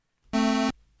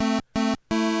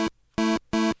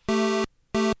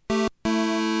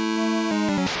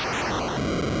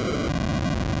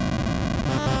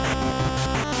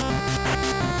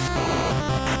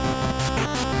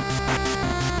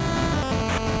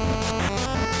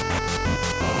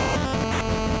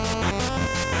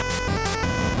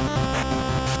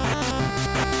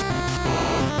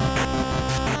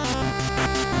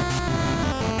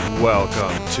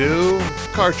Welcome to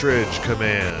Cartridge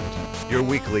Command, your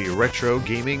weekly retro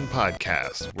gaming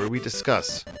podcast where we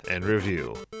discuss and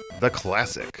review the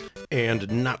classic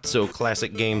and not so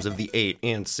classic games of the 8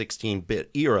 and 16-bit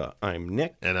era. I'm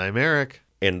Nick. And I'm Eric.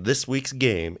 And this week's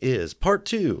game is part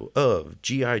 2 of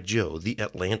G.I. Joe, The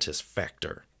Atlantis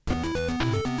Factor.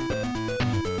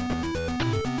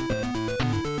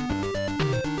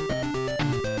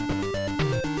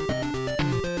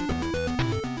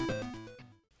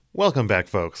 Welcome back,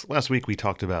 folks. Last week we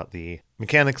talked about the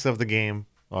mechanics of the game,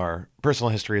 our personal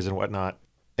histories and whatnot.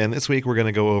 And this week we're going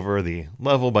to go over the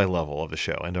level by level of the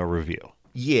show and our review.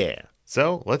 Yeah.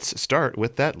 So let's start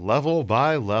with that level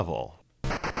by level.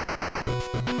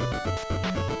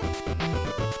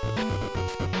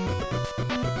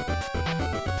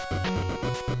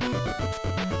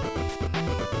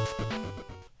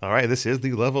 All right, this is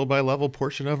the level by level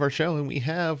portion of our show, and we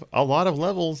have a lot of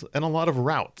levels and a lot of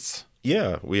routes.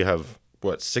 Yeah, we have,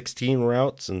 16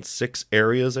 routes and 6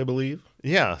 areas, I believe?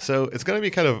 Yeah, so it's going to be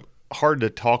kind of hard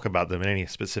to talk about them in any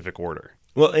specific order.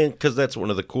 Well, and because that's one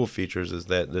of the cool features is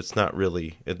that it's not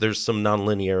really, there's some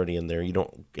non-linearity in there. You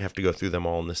don't have to go through them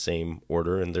all in the same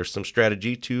order, and there's some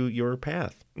strategy to your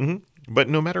path. Mm-hmm. But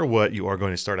no matter what, you are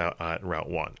going to start out at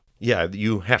Route 1. Yeah,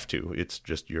 you have to. It's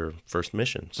just your first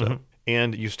mission. So, Mm-hmm.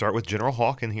 And you start with General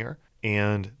Hawk in here,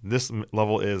 and this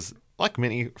level is, like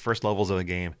many first levels of a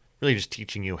game, really just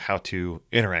teaching you how to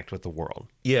interact with the world.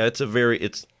 Yeah, it's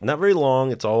not very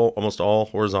long. It's almost all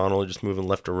horizontal, just moving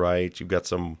left to right. You've got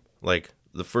some,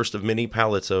 the first of many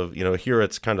palettes of, here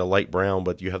it's kind of light brown,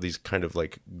 but you have these kind of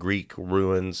Greek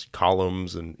ruins,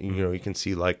 columns, and, you can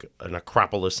see an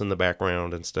Acropolis in the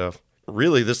background and stuff.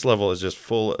 Really, this level is just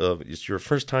full of, it's your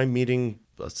first time meeting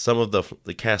some of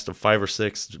the cast of 5 or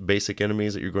 6 basic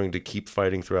enemies that you're going to keep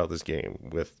fighting throughout this game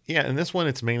with. Yeah, in this one,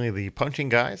 it's mainly the punching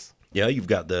guys. Yeah, you've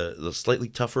got the slightly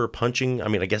tougher punching. I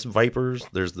mean, I guess Vipers.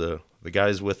 There's the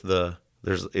guys with they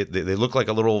look like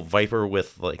a little Viper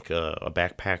with a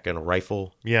backpack and a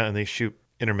rifle. Yeah, and they shoot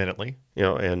intermittently.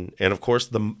 And of course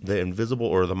the invisible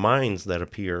or the mines that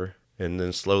appear and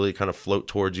then slowly kind of float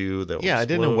towards you. Yeah, I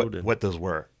didn't know what those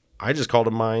were. I just called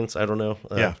them mines. I don't know.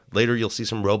 Yeah. Later you'll see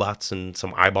some robots and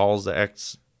some eyeballs that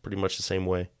act pretty much the same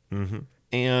way. Mm-hmm.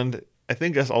 And I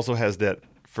think this also has that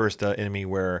first enemy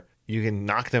where you can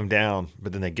knock them down,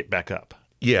 but then they get back up.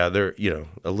 Yeah, they're,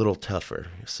 a little tougher.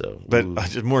 So, but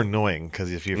just more annoying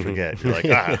because if you forget, you're like,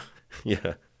 ah.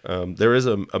 Yeah. There is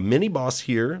a mini boss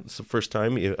here. It's the first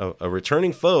time, a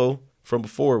returning foe from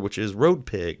before, which is Road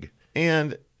Pig.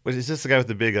 And is this the guy with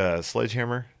the big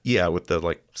sledgehammer? Yeah, with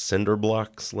the cinder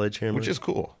block sledgehammer. Which is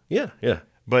cool. Yeah.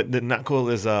 But the not cool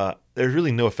is there's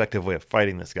really no effective way of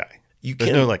fighting this guy.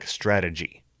 There's no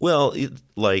strategy. Well,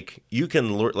 you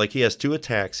can he has 2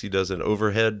 attacks. He does an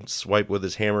overhead swipe with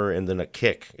his hammer and then a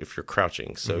kick if you're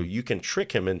crouching. So you can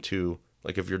trick him into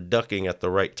if you're ducking at the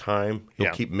right time,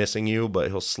 he'll keep missing you, but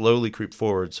he'll slowly creep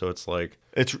forward. So it's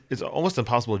it's almost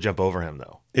impossible to jump over him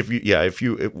though. If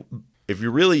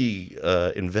you're really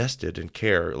invested and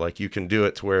care, you can do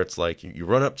it to where it's you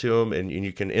run up to him and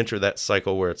you can enter that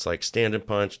cycle where it's stand and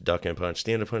punch, duck and punch,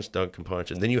 stand and punch, duck and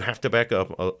punch, and then you have to back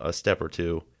up a step or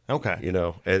two. Okay.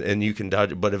 And you can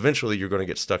dodge it, but eventually you're going to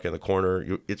get stuck in the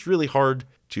corner. It's really hard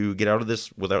to get out of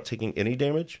this without taking any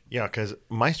damage. Yeah, because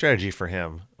my strategy for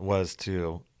him was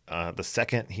to, the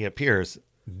second he appears,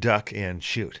 duck and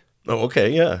shoot. Oh, okay,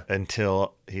 yeah.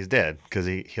 Until he's dead, because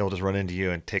he'll just run into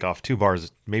you and take off 2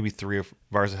 bars, maybe 3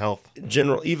 bars of health.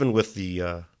 Even with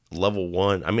the level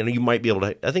 1, I mean, you might be able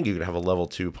to, I think you could have a level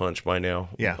 2 punch by now.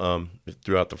 Yeah.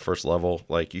 Throughout the first level,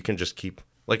 you can just keep,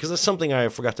 because that's something I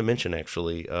forgot to mention,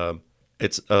 actually.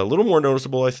 It's a little more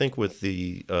noticeable, I think, with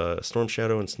the Storm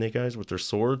Shadow and Snake Eyes with their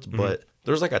swords, but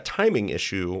there's a timing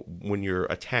issue when you're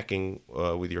attacking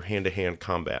with your hand-to-hand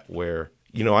combat where...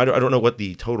 I don't know what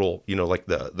the total,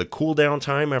 the cooldown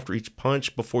time after each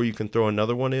punch before you can throw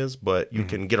another one is, but you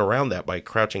can get around that by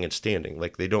crouching and standing.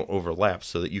 They don't overlap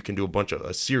so that you can do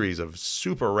a series of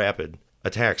super rapid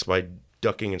attacks by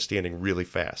ducking and standing really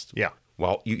fast. Yeah.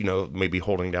 While, maybe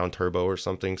holding down turbo or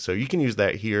something. So you can use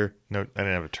that here. No, I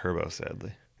didn't have a turbo,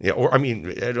 sadly. Yeah, or, I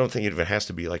don't think it even has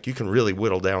to be. You can really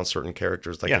whittle down certain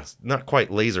characters. It's not quite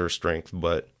laser strength,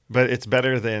 but... But it's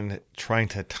better than trying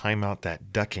to time out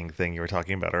that ducking thing you were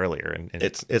talking about earlier.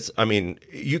 And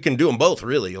you can do them both,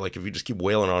 really. If you just keep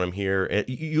wailing on him here,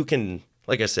 you can,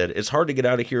 like I said, it's hard to get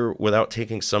out of here without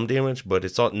taking some damage, but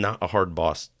it's not a hard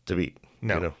boss to beat.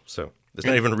 No. So it's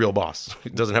not even a real boss.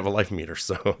 It doesn't have a life meter,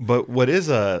 so. But what is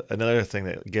another thing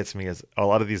that gets me is a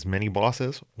lot of these mini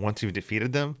bosses, once you've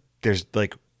defeated them, there's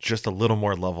just a little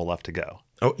more level left to go.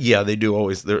 Oh yeah, they do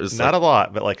always. There's Not a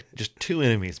lot, but like just 2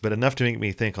 enemies, but enough to make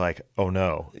me think like, oh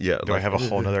no, Yeah, do I like, have a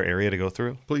whole nother area to go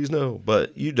through? please no,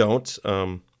 but you don't.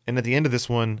 And at the end of this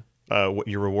one, what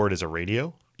your reward is a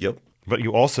radio, Yep. but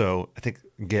you also, I think,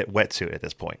 get wetsuit at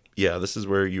this point. Yeah, this is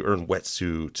where you earn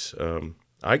wetsuit.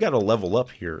 I got a level up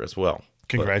here as well. but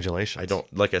Congratulations. I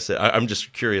don't. Like I said, I'm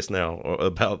just curious now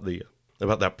about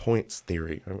that points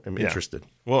theory. I'm Yeah. interested.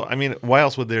 Well, I mean, why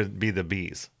else would there be the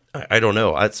bees? I don't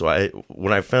know. That's why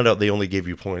when I found out they only gave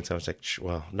you points, I was like,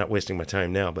 well, not wasting my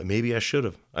time now, but maybe I should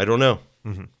have. I don't know.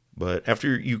 Mm-hmm. But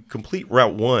after you complete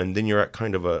Route 1, then you're at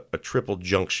kind of a triple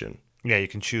junction. Yeah, you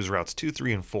can choose routes 2,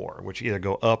 3, and 4, which either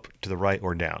go up, to the right,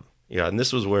 or down. Yeah, and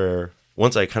this was where,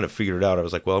 once I kind of figured it out, I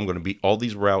was like, well, I'm going to beat all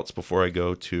these routes before I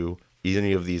go to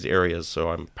any of these areas, so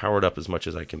I'm powered up as much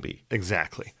as I can be.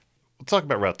 Exactly. Let's talk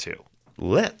about Route 2.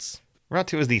 Let's. Route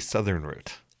 2 is the southern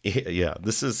route. Yeah,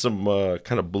 this is some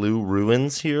kind of blue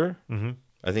ruins here. Mm-hmm.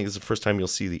 I think it's the first time you'll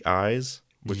see the eyes,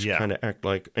 which kind of act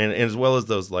like, and as well as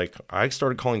those, like, I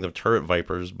started calling them turret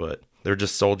vipers, but they're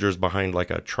just soldiers behind like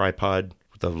a tripod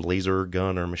with a laser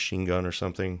gun or machine gun or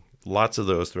something. Lots of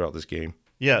those throughout this game.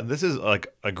 Yeah, this is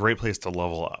like a great place to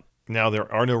level up. Now,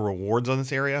 there are no rewards on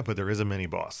this area, but there is a mini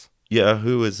boss. Yeah,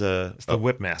 who is It's the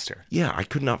Whipmaster. Yeah, I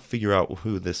could not figure out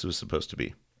who this was supposed to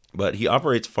be. But he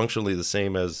operates functionally the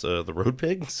same as the Road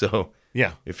Pig, so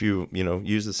Yeah. if you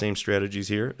use the same strategies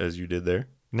here as you did there.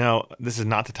 Now, this is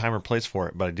not the time or place for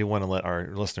it, but I do want to let our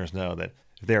listeners know that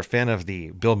if they're a fan of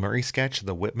the Bill Murray sketch,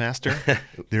 The Whipmaster,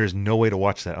 there is no way to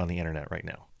watch that on the internet right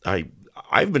now.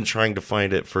 I've been trying to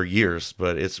find it for years,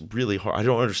 but it's really hard. I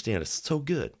don't understand. It's so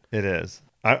good. It is.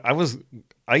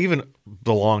 I even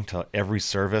belong to every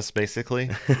service, basically,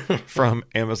 from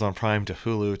Amazon Prime to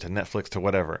Hulu to Netflix to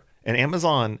whatever. And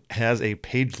Amazon has a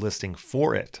page listing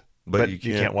for it, but you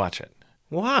can't watch it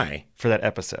Why? for that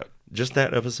episode. Just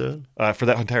that episode? For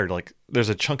that entire, like, there's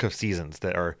a chunk of seasons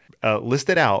that are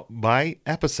listed out by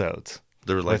episodes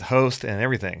They're like with host and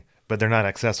everything, but they're not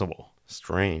accessible.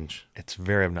 strange. It's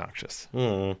very obnoxious.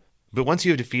 Hmm. But once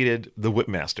you have defeated the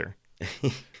Whipmaster,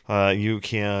 you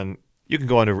can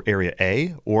go on to Area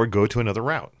A or go to another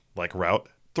route, like Route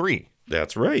 3.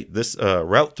 That's right. This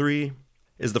Route 3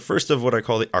 is the first of what I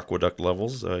call the aqueduct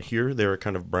levels. Here, they're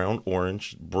kind of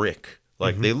brown-orange brick.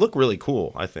 Like, they look really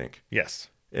cool, I think. Yes.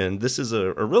 And this is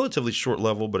a relatively short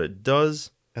level, but it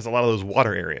does... Has a lot of those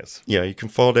water areas. Yeah, you can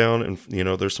fall down and,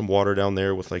 there's some water down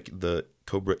there with, like, the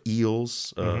cobra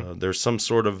eels. There's some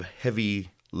sort of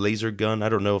heavy laser gun. I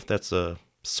don't know if that's a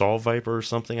saw viper or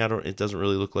something. It doesn't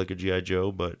really look like a G.I.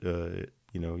 Joe, but,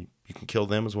 you can kill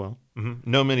them as well. Mm-hmm.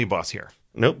 No mini boss here.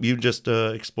 Nope, you just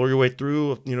explore your way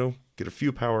through, get a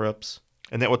few power-ups.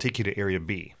 And that will take you to Area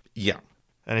B. Yeah.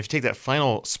 And if you take that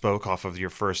final spoke off of your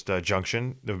first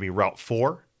junction, that would be Route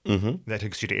 4. Mm-hmm. That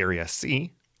takes you to Area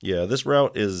C. Yeah, this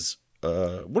route is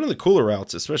one of the cooler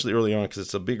routes, especially early on, because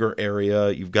it's a bigger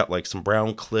area. You've got, like, some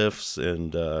brown cliffs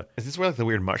and... Is this where, like, the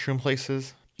weird mushroom place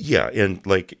is? Yeah, and,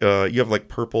 like, you have, like,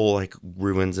 purple, like,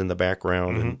 ruins in the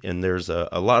background, and there's a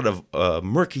lot of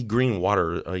murky green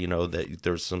water, that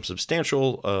there's some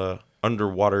substantial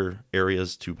underwater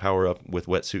areas to power up with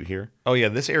wetsuit here. Oh, yeah,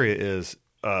 this area is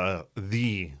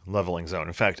the leveling zone.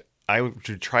 In fact, I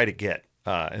should try to get,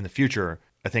 in the future,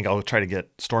 I think I'll try to get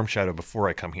Storm Shadow before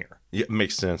I come here. Yeah,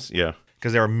 makes sense, yeah.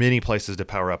 Because there are many places to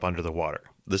power up under the water.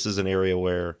 This is an area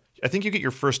where... I think you get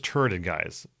your first turreted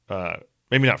guys.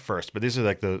 Maybe not first, but these are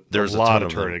like There's a a lot ton of of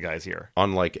them. turreted guys here.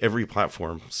 on, like, every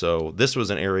platform. So this was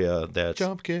an area that...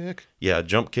 Jump kick. Yeah,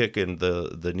 jump kick and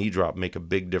the knee drop make a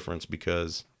big difference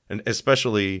because... And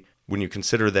especially when you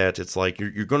consider that it's like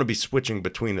you're going to be switching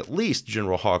between at least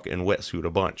General Hawk and Wetsuit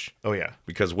a bunch. Oh, yeah.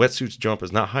 Because Wetsuit's jump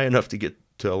is not high enough to get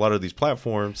to a lot of these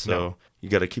platforms, so No. you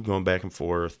got to keep going back and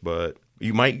forth. But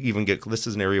you might even get... This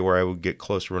is an area where I would get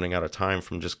close to running out of time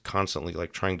from just constantly,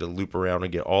 like, trying to loop around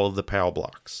and get all of the PAL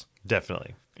blocks.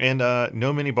 Definitely. And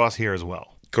no mini boss here as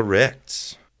well.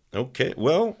 Correct. Okay,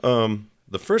 well,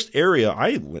 the first area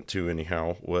I went to,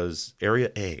 anyhow, was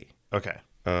Area A. Okay.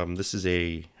 This has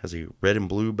a red and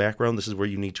blue background. This is where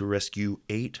you need to rescue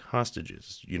 8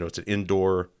 hostages. It's an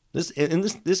indoor. This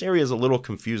area is a little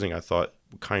confusing, I thought,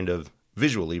 kind of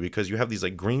visually, because you have these,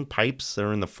 like, green pipes that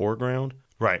are in the foreground.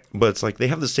 Right. But it's like they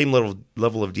have the same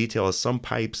level of detail as some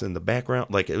pipes in the background.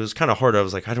 Like, it was kind of hard. I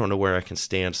was like, I don't know where I can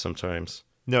stand sometimes.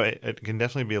 No, it can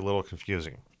definitely be a little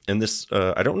confusing. And this,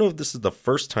 I don't know if this is the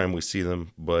first time we see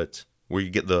them, but where you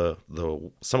get the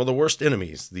some of the worst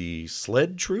enemies, the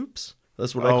sled troops.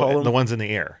 That's what I call them. The ones in the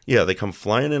air. Yeah, they come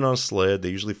flying in on a sled. They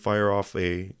usually fire off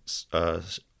a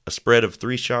spread of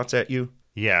 3 shots at you.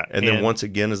 Yeah. And then once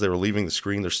again, as they were leaving the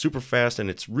screen, they're super fast, and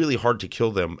it's really hard to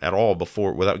kill them at all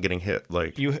without getting hit.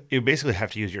 Like you basically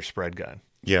have to use your spread gun.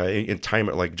 yeah, and time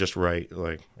it like just right.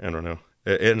 Like I don't know,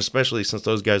 and especially since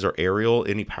those guys are aerial,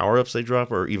 any power ups they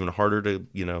drop are even harder to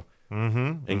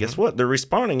And guess what? They're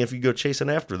respawning if you go chasing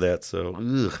after that. So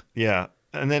ugh. Yeah.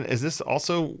 And then is this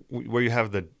also where you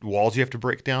have the walls you have to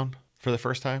break down for the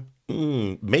first time?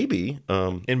 Maybe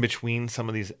In between some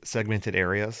of these segmented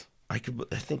areas? I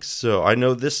think so. I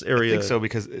know this area. I think so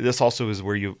because this also is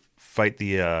where you fight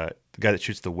the guy that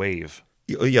shoots the wave.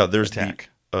 Yeah, there's attack.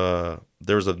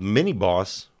 There's a mini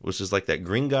boss, which is like that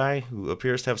green guy who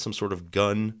appears to have some sort of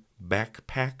gun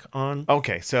backpack on.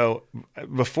 Okay, so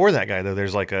before that guy though,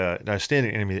 there's like a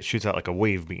standing enemy that shoots out like a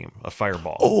wave beam, a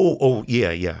fireball. Oh,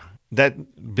 yeah.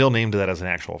 That Bill named that as an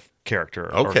actual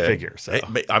character or figure. So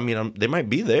I mean, they might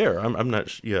be there. I'm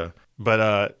not. Yeah,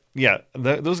 but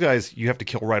those guys you have to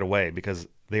kill right away because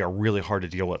they are really hard to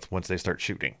deal with once they start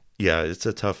shooting. Yeah, it's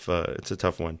a tough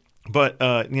one. But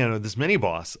this mini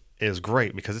boss is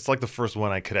great because it's like the first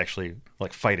one I could actually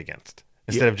like fight against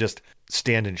instead of just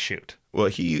stand and shoot. Well,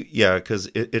 because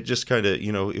it just kind of,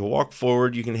 you walk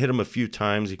forward, you can hit him a few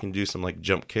times, you can do some like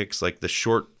jump kicks, like the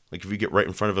short, like if you get right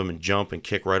in front of him and jump and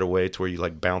kick right away to where you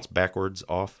like bounce backwards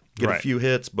off, get a few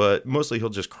hits, but mostly he'll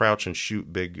just crouch and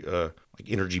shoot big like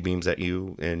energy beams at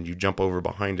you, and you jump over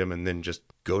behind him and then just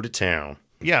go to town.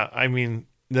 Yeah, I mean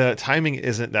the timing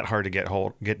isn't that hard to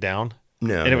get down.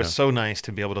 No, and it was so nice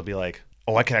to be able to be like,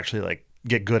 oh, I could actually like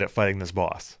get good at fighting this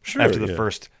boss sure, after the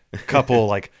first couple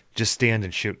like just stand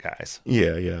and shoot guys.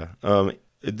 Yeah.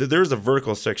 There's a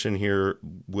vertical section here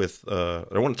with I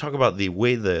want to talk about the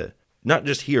way not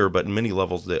just here but in many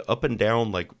levels, the up and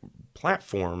down like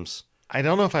platforms. I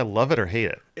don't know if I love it or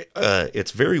hate it.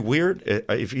 It's very weird.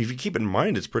 If you keep in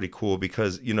mind, it's pretty cool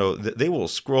because they will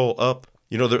scroll up.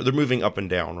 They're moving up and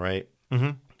down, right?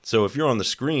 Mm-hmm. So if you're on the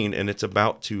screen and it's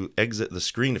about to exit the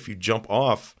screen, if you jump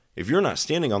off, if you're not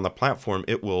standing on the platform,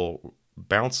 it will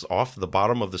bounce off the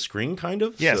bottom of the screen, kind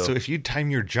of. Yeah, so if you time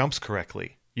your jumps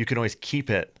correctly, you can always keep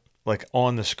it like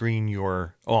on the screen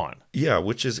you're on. Yeah,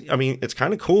 which is, I mean, it's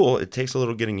kind of cool. It takes a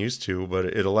little getting used to, but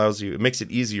it makes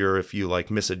it easier if you like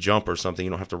miss a jump or something.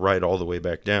 You don't have to ride all the way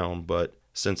back down. But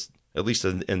since, at least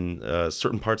in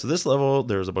certain parts of this level,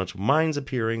 there's a bunch of mines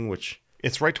appearing, which...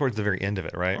 It's right towards the very end of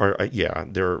it, right?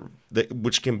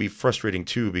 Which can be frustrating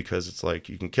too, because it's like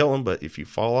you can kill them, but if you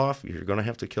fall off, you're going to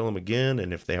have to kill them again.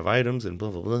 And if they have items and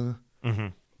blah, blah, blah. Mm-hmm.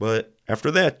 But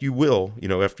after that, you will,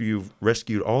 after you've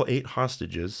rescued all 8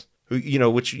 hostages,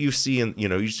 which you see, and,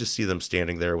 you just see them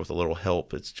standing there with a little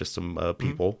help. It's just some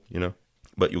people,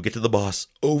 But you'll get to the boss,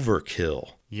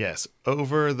 Overkill. Yes,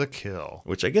 Over the Kill.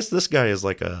 Which I guess this guy is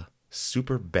like a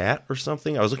super bat or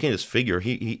something. I was looking at his figure.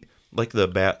 He like the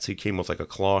bats, he came with like a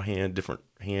claw hand, different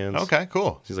hands. Okay,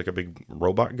 cool. He's like a big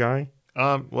robot guy.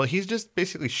 Well, he's just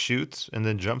basically shoots and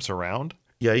then jumps around.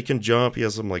 Yeah, he can jump. He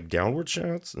has some like downward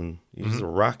shots, and he uses a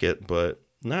rocket, but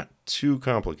not too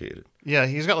complicated. Yeah,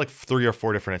 he's got like 3 or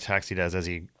 4 different attacks he does as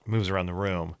he moves around the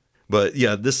room. But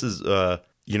yeah, this is,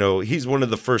 he's one of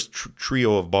the first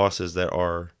trio of bosses that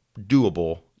are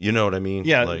doable. You know what I mean?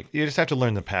 Yeah, like, you just have to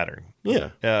learn the pattern. Yeah.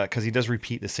 Because he does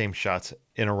repeat the same shots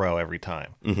in a row every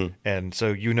time. Mm-hmm. And so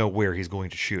you know where he's going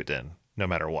to shoot then, no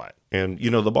matter what. And,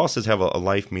 the bosses have a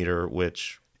life meter,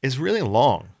 which... is really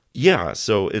long. Yeah,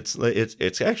 so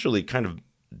it's actually kind of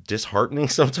disheartening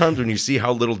sometimes when you see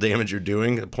how little damage you're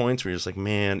doing at points where you're just like,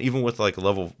 man, even with like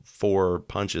level 4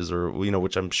 punches or,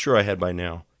 which I'm sure I had by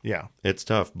now. Yeah. It's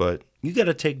tough, but you got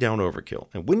to take down Overkill.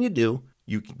 And when you do...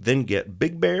 you then get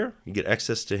Big Bear. You get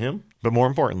access to him. But more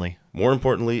importantly,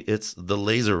 it's the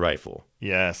laser rifle.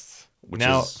 Yes.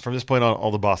 Now, from this point on,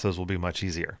 all the bosses will be much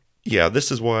easier. Yeah,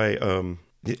 this is why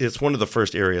it's one of the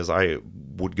first areas I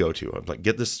would go to. I'm like,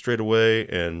 get this straight away.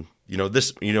 And,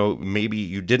 maybe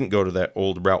you didn't go to that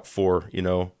old Route 4,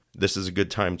 this is a good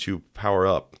time to power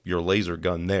up your laser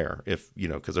gun there if,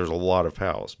 because there's a lot of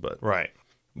pals. Right.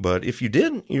 But if you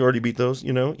didn't, you already beat those,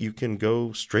 you can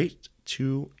go straight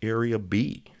to Area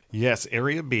B. Yes,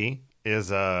 Area B is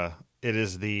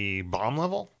the bomb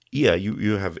level. Yeah,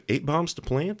 you have 8 bombs to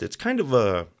plant. It's kind of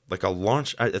like a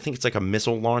launch. I think it's like a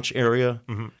missile launch area.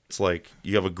 Mm-hmm. It's like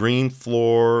you have a green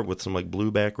floor with some like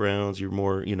blue backgrounds. You're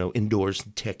more indoors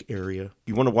tech area.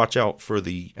 You want to watch out for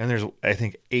and there's I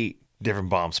think 8 different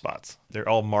bomb spots. They're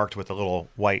all marked with a little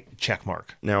white check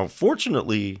mark. Now,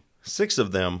 fortunately, 6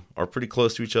 of them are pretty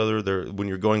close to each other. They're when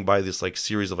you're going by this like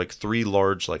series of like 3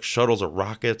 large like shuttles or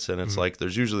rockets, and it's like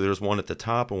there's one at the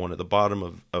top and one at the bottom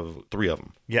of 3 of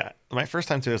them. Yeah, my first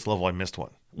time to this level, I missed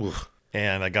one. Oof.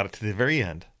 And I got it to the very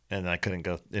end, and I couldn't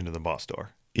go into the boss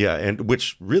door. Yeah, and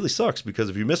which really sucks because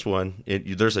if you miss one,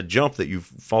 there's a jump that you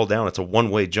fall down. It's a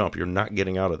one-way jump. You're not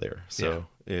getting out of there. So,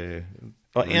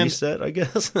 reset, I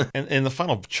guess. and the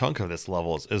final chunk of this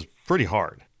level is pretty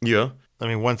hard. Yeah. I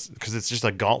mean, once because it's just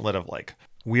a gauntlet of like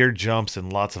weird jumps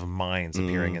and lots of mines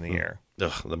appearing in the air.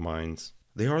 Ugh, the mines.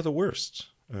 They are the worst.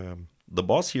 The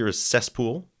boss here is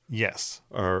Cesspool, Yes.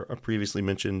 our previously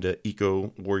mentioned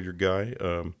eco warrior guy.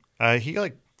 He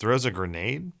like throws a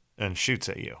grenade and shoots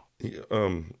at you.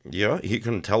 Yeah, he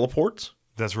can teleport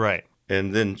That's right.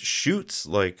 and then shoots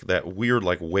like that weird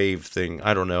like wave thing.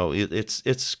 I don't know.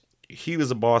 He was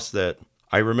a boss that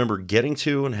I remember getting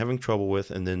to and having trouble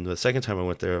with, and then the second time I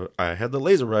went there, I had the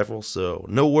laser rifle, so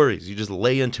no worries. You just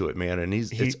lay into it, man, and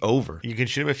it's over. You can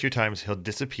shoot him a few times, he'll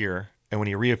disappear, and when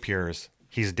he reappears,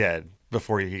 he's dead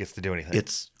before he gets to do anything.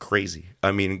 It's crazy.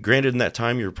 I mean, granted, in that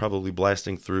time, you're probably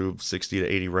blasting through 60 to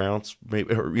 80 rounds,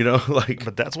 maybe, or, like.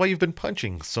 But that's why you've been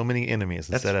punching so many enemies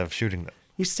instead of shooting them.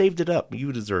 You saved it up.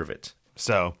 You deserve it.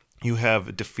 So you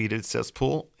have defeated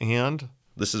Cesspool, and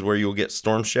This is where you'll get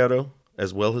Storm Shadow,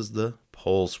 as well as the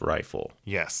Pulse Rifle.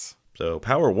 yes, So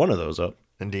power one of those up.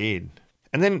 indeed.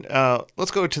 And then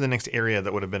let's go to the next area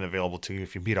that would have been available to you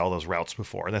if you beat all those routes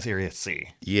before, and that's Area C.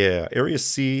 Yeah, Area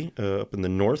C up in the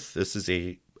north. This is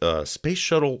a space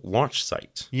shuttle launch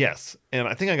site. Yes, and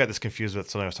I think I got this confused with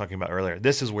something I was talking about earlier.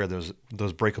 This is where those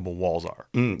breakable walls are.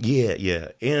 Yeah.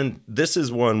 And this is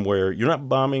one where you're not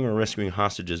bombing or rescuing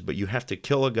hostages, but you have to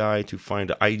kill a guy to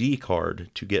find an ID card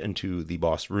to get into the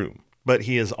boss room. But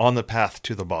he is on the path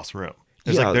to the boss room.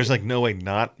 Yeah. There's no way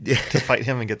not to fight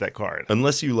him and get that card.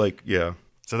 Unless you yeah.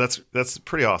 So that's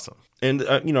pretty awesome. And,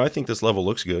 I think this level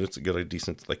looks good. It's got a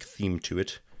decent, theme to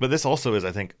it. But this also is,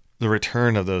 I think, the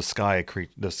return of those sky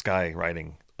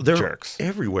riding They're jerks.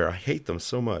 everywhere. I hate them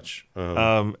so much.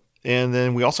 And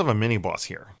then we also have a mini boss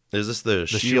here, Is this the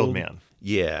Shield Man.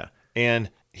 Yeah.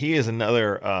 And he is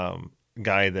another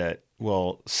guy that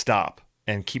will stop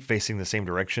and keep facing the same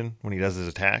direction when he does his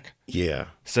attack. Yeah.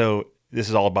 So this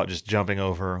is all about just jumping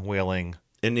over, wailing,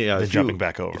 And yeah, then jumping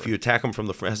back over. If you attack him from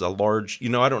the front, has a large,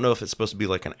 I don't know if it's supposed to be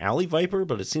like an alley viper,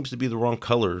 but it seems to be the wrong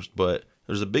colors. But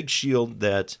there's a big shield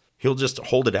that he'll just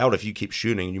hold it out if you keep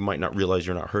shooting. You might not realize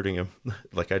you're not hurting him,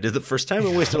 like I did the first time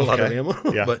and wasted a lot of ammo.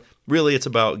 Yeah. But really, it's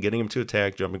about getting him to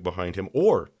attack, jumping behind him,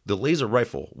 or the laser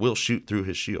rifle will shoot through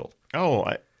his shield. Oh,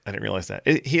 I didn't realize that.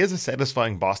 He is a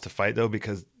satisfying boss to fight, though,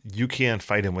 because you can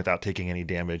fight him without taking any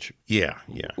damage Yeah.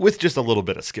 with just a little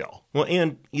bit of skill. Well,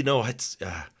 and it's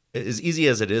as easy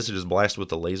as it is to just blast with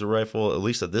the laser rifle. At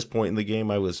least at this point in the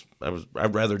game,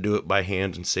 I'd rather do it by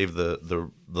hand and save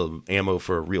the ammo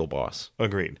for a real boss.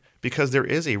 Agreed. Because there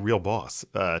is a real boss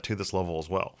to this level as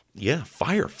well. Yeah,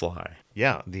 Firefly.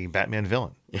 Yeah, the Batman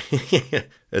villain.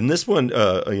 And this one,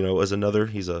 is another.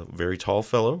 He's a very tall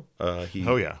fellow. Oh,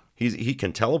 yeah. He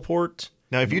can teleport.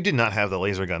 Now, if you did not have the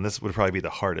laser gun, this would probably be the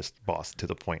hardest boss to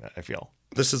the point, I feel.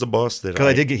 This is a boss that Because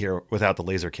I did get here without the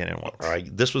laser cannon once.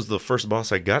 This was the first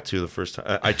boss I got to the first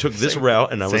time. I took this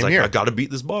route, and I was like, here. I got to beat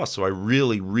this boss. So I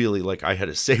really, really, I had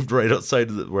it saved right outside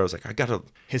of where I was like, I got to.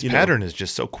 His pattern is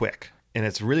just so quick, and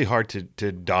it's really hard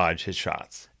to dodge his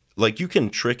shots. You can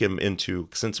trick him into,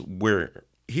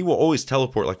 he will always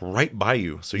teleport right by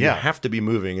you. So you have to be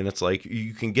moving. And it's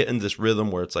you can get in this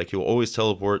rhythm where it's he'll always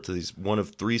teleport to these one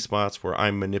of three spots where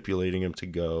I'm manipulating him to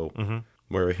go. Mm-hmm.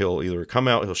 Where he'll either come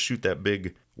out, he'll shoot that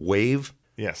big wave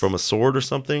from a sword or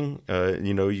something.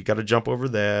 You got to jump over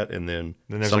that. And then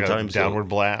there's sometimes a downward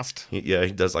blast. He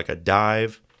does a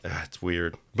dive. It's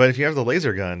weird. But if you have the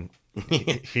laser gun,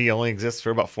 he only exists for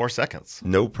about 4 seconds.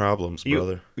 No problems,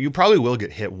 brother. You probably will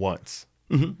get hit once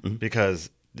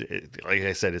because, like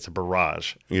I said, it's a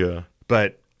barrage. Yeah.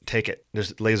 But take it.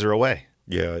 Just laser away.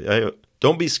 Yeah.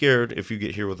 Don't be scared if you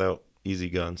get here without easy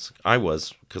guns. I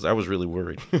was, because I was really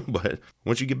worried. But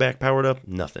once you get back powered up,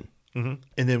 nothing. Mm-hmm.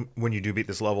 And then when you do beat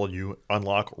this level, you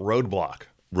unlock Roadblock.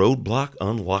 Roadblock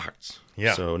unlocked.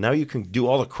 Yeah. So now you can do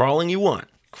all the crawling you want.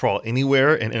 Crawl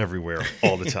anywhere and everywhere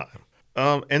all the time.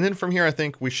 And then from here, I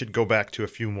think we should go back to a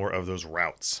few more of those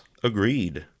routes.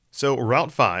 Agreed. So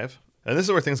Route 5, and this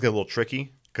is where things get a little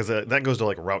tricky, because that goes to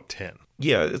Route 10.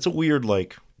 Yeah, it's a weird,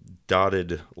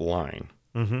 dotted line.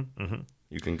 Mm-hmm.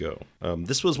 You can go.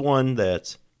 This was one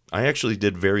that I actually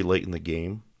did very late in the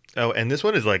game. Oh, and this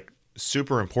one is,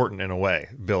 super important in a way,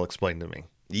 Bill explained to me.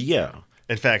 Yeah.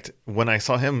 In fact, when I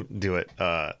saw him do it,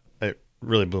 it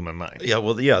really blew my mind. Yeah,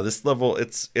 well, this level,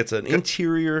 it's an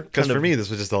interior Because for me, this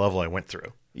was just the level I went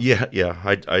through. Yeah.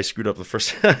 I screwed up the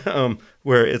first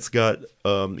where it's got,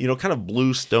 kind of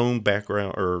blue stone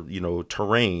background or,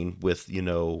 terrain with,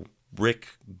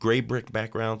 gray brick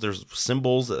backgrounds. There's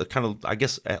symbols, kind of, I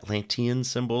guess, Atlantean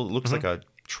symbol. It looks like a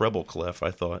treble clef,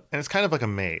 I thought. And it's kind of like a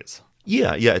maze.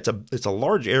 Yeah, it's a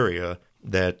large area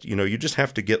that, you just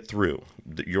have to get through.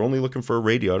 You're only looking for a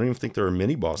radio. I don't even think there are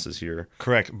mini bosses here.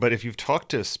 Correct. But if you've talked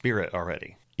to Spirit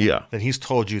already, Yeah. then he's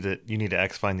told you that you need to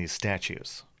find these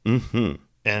statues. Mm-hmm.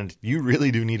 And you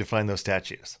really do need to find those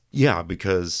statues. Yeah,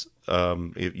 because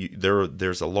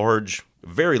there's a large,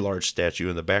 very large statue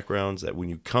in the backgrounds that when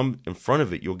you come in front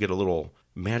of it, you'll get a little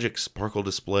magic sparkle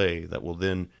display that will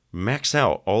then max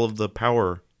out all of the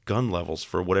power gun levels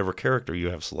for whatever character you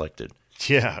have selected.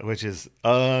 Yeah, which is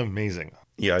amazing.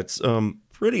 Yeah, it's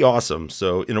pretty awesome.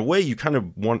 So in a way, you kind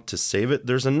of want to save it.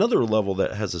 There's another level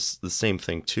that has the same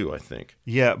thing too, I think.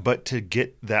 Yeah, but to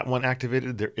get that one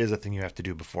activated, there is a thing you have to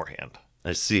do beforehand.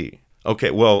 I see.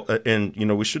 Okay, well, and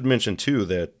we should mention too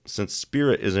that since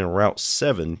Spirit is in Route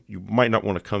 7, you might not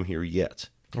want to come here yet.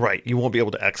 Right. You won't be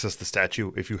able to access the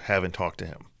statue if you haven't talked to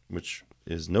him. Which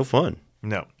is no fun.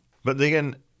 No. But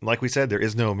again, like we said, there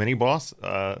is no mini boss,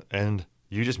 and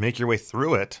you just make your way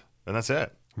through it, and that's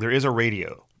it. There is a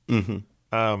radio.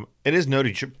 Mm-hmm. It is noted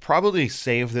you should probably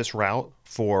save this route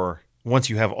for once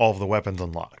you have all of the weapons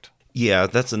unlocked. Yeah,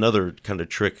 that's another kind of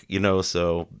trick,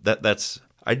 so that's...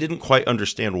 I didn't quite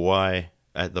understand why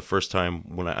at the first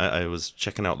time when I was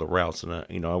checking out the routes, and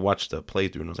I watched a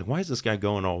playthrough and I was like, why is this guy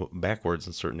going all backwards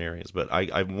in certain areas? But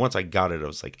I once I got it, I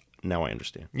was like, now I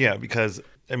understand. Yeah, because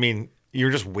you're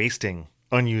just wasting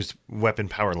unused weapon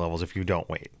power levels if you don't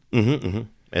wait. Mm-hmm, mm-hmm.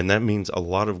 And that means a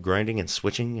lot of grinding and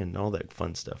switching and all that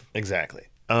fun stuff. Exactly.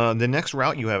 The next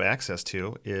route you have access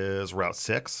to is Route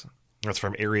 6. That's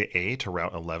from Area A to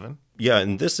Route 11. Yeah,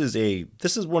 and this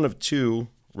is one of two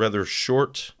rather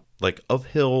short, like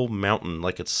uphill mountain,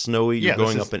 like it's snowy. You're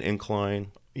going up an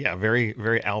incline. Yeah, very,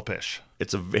 very Alpish.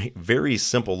 It's a very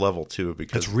simple level too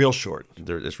because it's real short.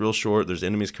 It's real short. There's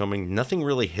enemies coming. Nothing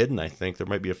really hidden. I think there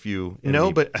might be a few.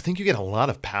 No, but I think you get a lot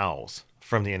of pals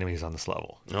from the enemies on this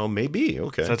level. Oh, maybe.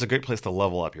 Okay. So that's a great place to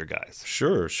level up your guys.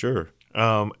 Sure.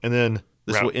 And then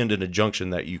this will end in a junction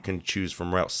that you can choose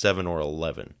from Route 7 or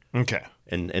 11. Okay.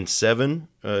 And 7,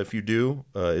 if you do,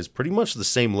 is pretty much the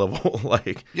same level.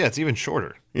 Yeah, it's even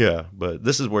shorter. Yeah, but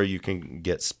this is where you can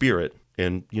get Spirit,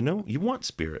 and you want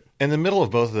Spirit. In the middle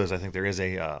of both of those, I think there is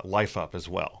a life up as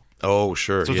well. Oh,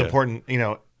 sure. So it's important,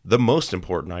 the most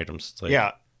important items.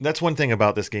 Yeah, that's one thing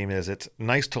about this game is it's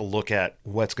nice to look at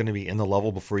what's going to be in the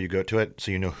level before you go to it,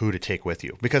 so you know who to take with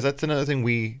you. Because that's another thing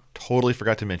we totally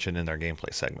forgot to mention in our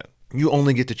gameplay segment. You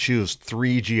only get to choose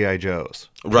 3 G.I. Joes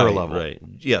per level. Right.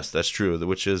 Yes, that's true,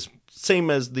 which is same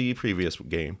as the previous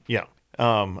game. Yeah,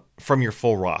 from your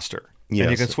full roster. Yes.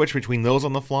 And you can switch between those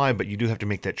on the fly, but you do have to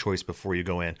make that choice before you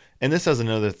go in. And this is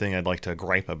another thing I'd like to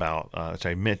gripe about, which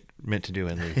I meant to do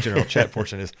in the general chat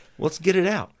portion is... Let's get it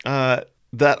out.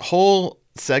 That whole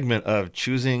segment of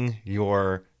choosing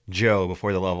your Joe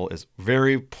before the level is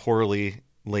very poorly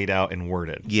laid out and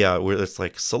worded. Yeah, where it's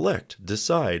like select,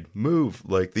 decide, move,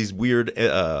 like these weird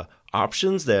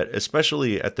options that,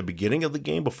 especially at the beginning of the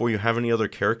game, before you have any other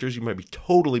characters, you might be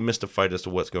totally mystified as to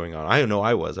what's going on. I know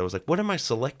I was like, what am I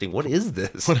selecting? What is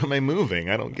this? What am I moving?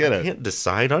 I don't get it. I can't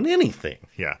decide on anything.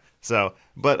 Yeah. So,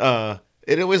 but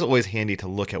it was always handy to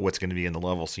look at what's going to be in the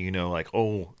level. So, like,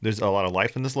 oh, there's a lot of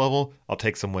life in this level. I'll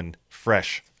take someone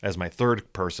fresh as my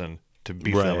third person to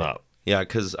beef them up. Yeah,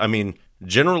 because,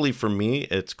 generally for me,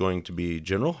 it's going to be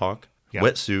General Hawk,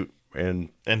 Wetsuit, and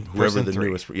whoever the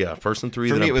newest. Yeah, person 3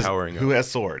 for that me, I'm it was powering who up.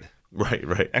 has sword.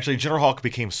 Right. Actually, General Hawk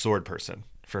became sword person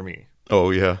for me.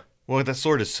 Oh, yeah. Well, that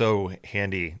sword is so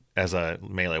handy as a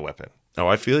melee weapon. Oh,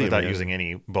 I feel you, without using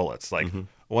any bullets. Like,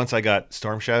 once I got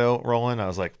Storm Shadow rolling, I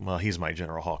was like, well, he's my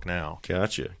General Hawk now.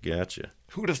 Gotcha.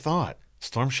 Who would have thought?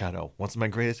 Storm Shadow, once my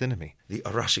greatest enemy. The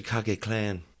Arashikage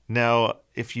clan. Now,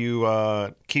 if you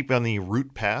keep on the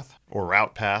route path,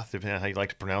 depending on how you like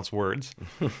to pronounce words,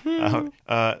 you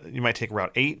might take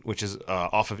Route 8, which is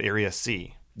off of Area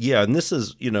C. Yeah, and this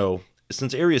is,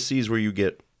 since Area C is where you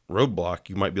get roadblock,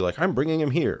 you might be like, I'm bringing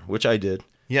him here, which I did.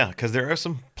 Yeah, because there are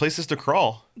some places to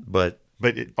crawl. But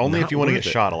only if you want to get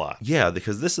shot a lot. Yeah,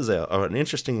 because this is an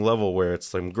interesting level where it's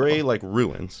some gray, like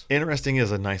ruins. Interesting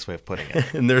is a nice way of putting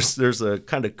it. And there's a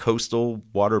kind of coastal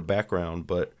water background,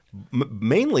 but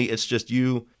mainly it's just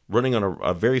you running on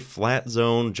a very flat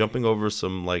zone, jumping over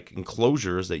some like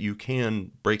enclosures that you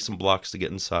can break some blocks to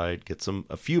get inside, get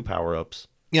a few power-ups.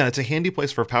 Yeah, it's a handy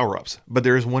place for power-ups, but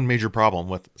there is one major problem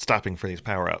with stopping for these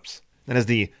power-ups. That is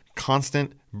the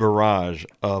constant barrage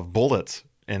of bullets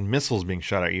and missiles being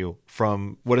shot at you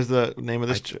from, what is the name of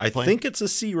this plane? I think it's a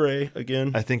Sea Ray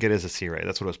again. I think it is a Sea Ray.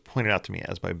 That's what it was pointed out to me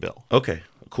as by Bill. Okay,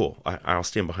 cool. I'll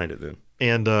stand behind it then.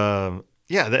 And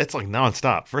yeah, it's like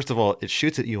nonstop. First of all, it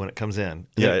shoots at you when it comes in.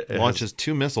 Yeah, it launches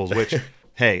 2 missiles, which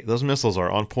hey, those missiles are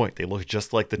on point. They look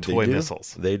just like the toy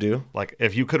missiles. They do. Like,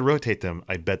 if you could rotate them,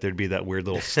 I bet there'd be that weird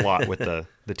little slot with the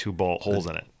two bolt holes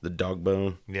in it. The dog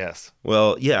bone. Yes.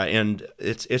 Well, yeah, and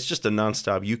it's just a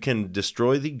nonstop. You can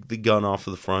destroy the gun off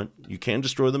of the front. You can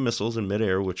destroy the missiles in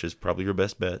midair, which is probably your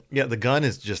best bet. Yeah, the gun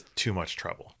is just too much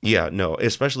trouble. Yeah, no,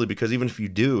 especially because even if you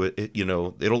do,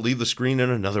 it'll leave the screen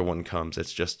and another one comes.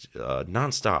 It's just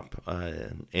nonstop.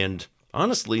 And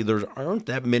honestly, there aren't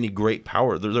that many great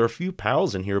power. There are a few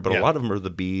PALs in here, but a lot of them are the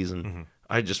Bs, and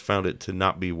I just found it to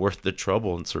not be worth the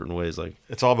trouble in certain ways. Like,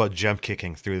 it's all about jump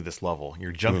kicking through this level.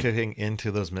 You're jump kicking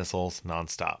into those missiles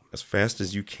nonstop. As fast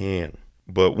as you can.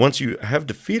 But once you have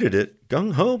defeated it,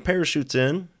 Gung Ho parachutes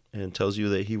in and tells you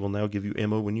that he will now give you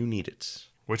ammo when you need it.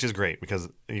 Which is great, because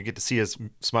you get to see his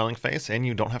smiling face, and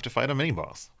you don't have to fight a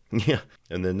mini-boss. Yeah,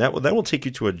 and then that will take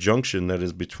you to a junction that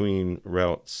is between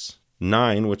routes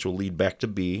 9, which will lead back to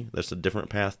B. That's a different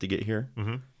path to get here.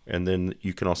 Mm-hmm. And then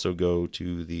you can also go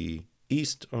to the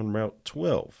east on Route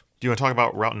 12. Do you want to talk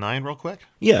about Route 9 real quick?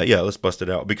 Yeah, let's bust it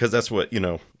out, because that's what,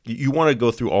 you want to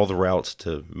go through all the routes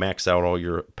to max out all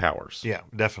your powers. Yeah,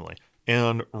 definitely.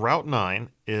 And Route 9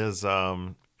 is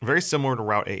very similar to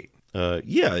Route 8.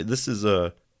 This is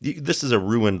a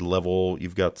ruined level.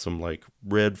 You've got some like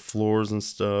red floors and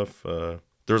stuff.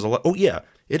 There's a lot. Oh yeah,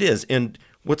 it is. And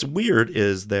what's weird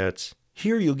is that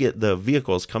here you'll get the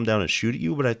vehicles come down and shoot at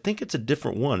you, but I think it's a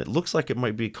different one. It looks like it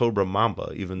might be Cobra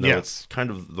Mamba, even though it's kind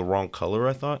of the wrong color,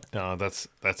 I thought. That's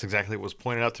exactly what was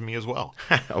pointed out to me as well.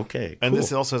 Okay, and cool.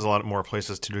 this also has a lot more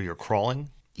places to do your crawling.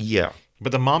 Yeah.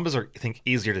 But the Mambas are, I think,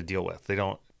 easier to deal with. They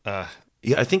don't...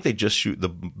 Yeah, I think they just shoot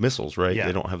the missiles, right? Yeah.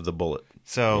 They don't have the bullet.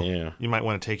 So you might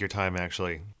want to take your time and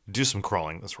actually do some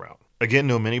crawling this route. Again,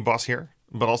 no mini-boss here,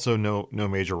 but also no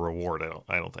major reward,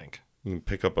 I don't think. You can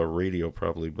pick up a radio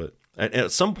probably, but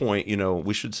at some point,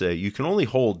 we should say you can only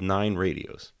hold 9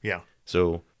 radios. Yeah.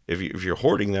 So if you're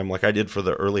hoarding them, like I did for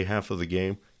the early half of the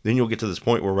game, then you'll get to this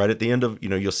point where right at the end of,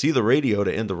 you'll see the radio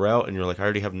to end the route, and you're like, I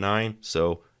already have 9,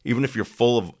 so... Even if you're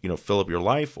full of, fill up your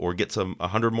life or get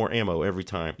 100 more ammo every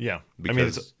time. Yeah.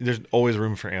 Because there's always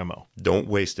room for ammo. Don't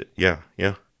waste it. Yeah.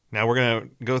 Now we're going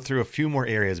to go through a few more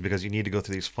areas because you need to go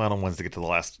through these final ones to get to the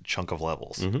last chunk of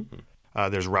levels. Mm-hmm.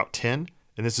 There's Route 10,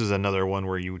 and this is another one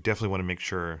where you definitely want to make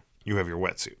sure you have your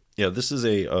wetsuit. Yeah, this is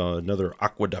another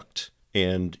aqueduct.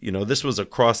 And, this was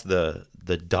across the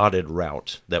dotted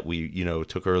route that we,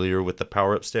 took earlier with the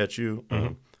power-up statue.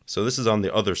 Mm-hmm. So this is on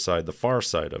the other side, the far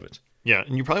side of it. Yeah,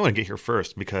 and you probably want to get here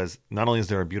first because not only is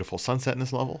there a beautiful sunset in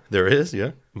this level. There is,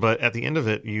 yeah. But at the end of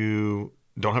it, you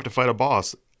don't have to fight a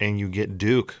boss, and you get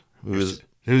Duke, who's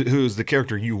the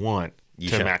character you want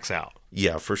to max out.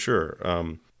 Yeah, for sure.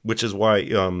 Which is why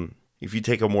if you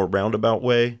take a more roundabout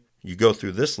way, you go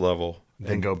through this level.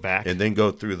 Then go back. And then go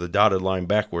through the dotted line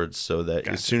backwards so that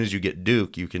as soon as you get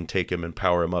Duke, you can take him and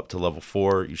power him up to level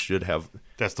 4. You should have...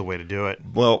 That's the way to do it.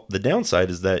 Well, the downside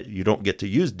is that you don't get to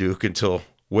use Duke until...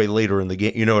 way later in the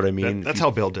game, you know what I mean? That's how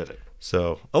Bill did it.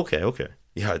 So, okay.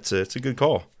 Yeah, it's a good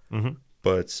call. Mm-hmm.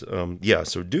 But,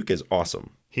 so Duke is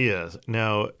awesome. He is.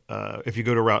 Now, if you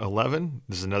go to Route 11,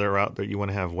 this is another route that you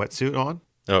want to have wetsuit on.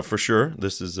 For sure.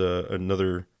 This is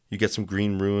another... You get some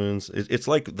green ruins. It's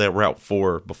like the Route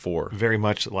 4 before. Very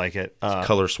much like it. It's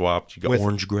color swapped. You got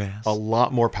orange grass. A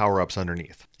lot more power-ups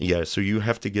underneath. Yeah, so you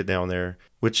have to get down there,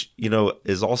 which,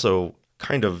 is also...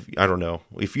 kind of, I don't know,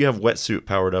 if you have wetsuit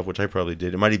powered up, which I probably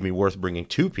did, it might even be worth bringing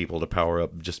 2 people to power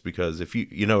up just because if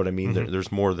you know what I mean,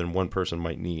 there's more than one person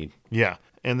might need. Yeah.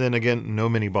 And then again, no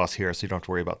mini boss here, so you don't have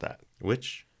to worry about that.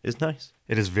 Which is nice.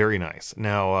 It is very nice.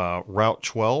 Now, Route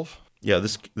 12. Yeah,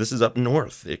 this is up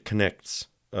north. It connects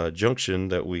a junction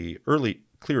that we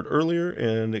cleared earlier,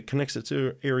 and it connects it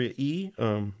to Area E.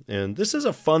 And this is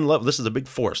a fun level. This is a big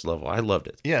forest level. I loved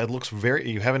it. Yeah, it looks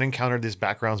you haven't encountered these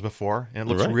backgrounds before, and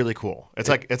it looks really cool. It's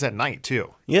like it's at night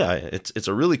too. Yeah, it's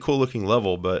a really cool looking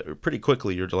level, but pretty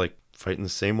quickly you're like fighting the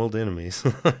same old enemies.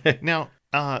 Now,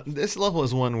 this level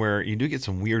is one where you do get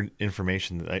some weird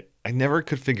information that I never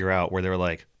could figure out, where they're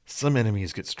like, some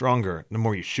enemies get stronger the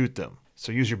more you shoot them,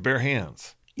 so use your bare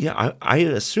hands. Yeah, I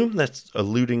assume that's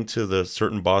alluding to the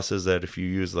certain bosses that if you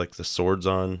use like the swords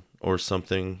on or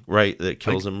something, right, that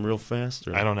kills them real fast.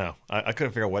 Or... I don't know. I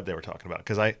couldn't figure out what they were talking about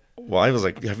because I was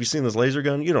like, have you seen this laser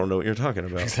gun? You don't know what you're talking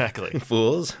about. Exactly.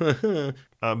 Fools.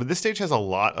 But this stage has a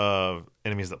lot of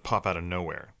enemies that pop out of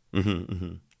nowhere.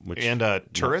 And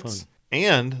turrets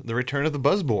and the return of the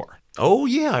Buzzbore. Oh,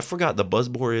 yeah, I forgot the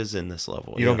Buzzbore is in this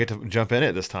level. You don't get to jump in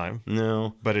it this time.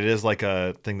 No. But it is like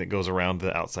a thing that goes around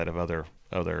the outside of other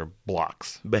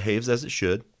blocks. Behaves as it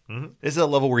should. Mm-hmm. This is a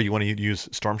level where you want to use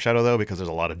Storm Shadow, though, because there's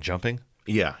a lot of jumping.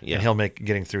 Yeah. And he'll make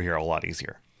getting through here a lot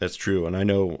easier. That's true. And I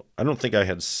don't think I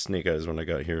had Snake Eyes when I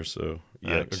got here, so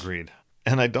yet. Agreed.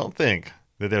 And I don't think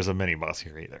that there's a mini boss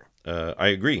here either. I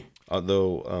agree.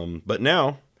 Although, but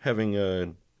now,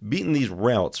 having beaten these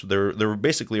routes, there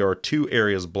basically are 2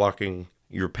 areas blocking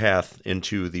your path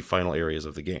into the final areas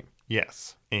of the game.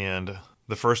 Yes. And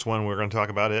the first one we're going to talk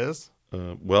about is?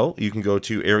 Well, you can go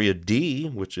to Area D,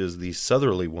 which is the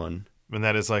southerly one. And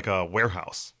that is like a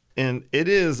warehouse. And it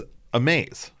is a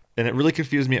maze. And it really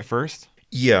confused me at first.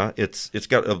 Yeah, it's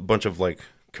got a bunch of like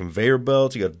conveyor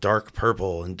belts. You got dark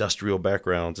purple industrial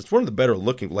backgrounds. It's one of the better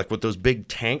looking, like with those big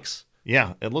tanks.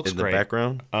 Yeah, it looks in great. the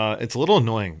background. It's a little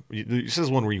annoying. This is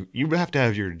one where you have to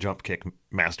have your jump kick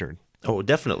mastered. Oh,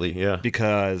 definitely, yeah.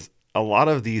 Because a lot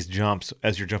of these jumps,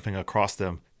 as you're jumping across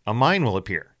them, a mine will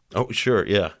appear. Oh, sure,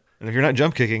 yeah. And if you're not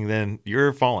jump kicking, then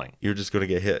you're falling. You're just going to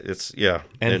get hit. It's, yeah.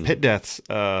 And pit deaths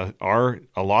are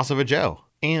a loss of a Joe.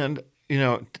 And,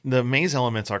 the maze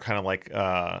elements are kind of like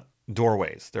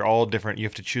doorways. They're all different. You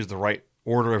have to choose the right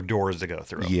order of doors to go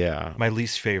through. Yeah. My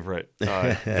least favorite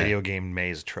video game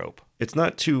maze trope. It's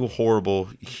not too horrible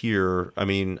here. I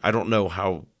mean, I don't know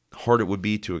how hard it would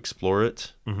be to explore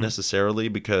it necessarily,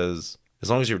 because as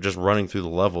long as you're just running through the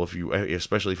level,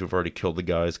 especially if you've already killed the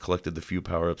guys, collected the few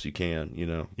power-ups you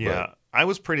can, Yeah. I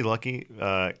was pretty lucky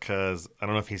because I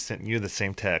don't know if he sent you the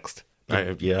same text. I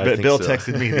But think Bill so.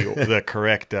 texted me the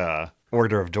correct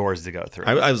order of doors to go through.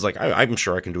 I was like, I'm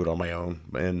sure I can do it on my own.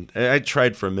 And I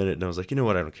tried for a minute, and I was like, you know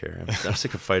what? I don't care. I'm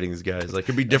sick of fighting these guys. Like,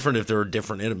 it'd be different if there were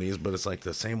different enemies, but it's like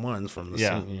the same ones from the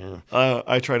same. Yeah.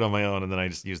 I tried on my own, and then I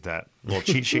just used that little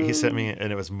cheat sheet he sent me,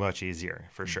 and it was much easier,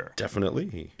 for sure.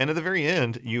 Definitely. And at the very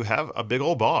end, you have a big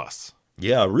old boss.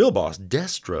 Yeah, a real boss,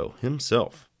 Destro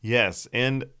himself. Yes,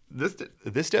 and this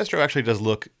Destro actually does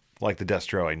look like the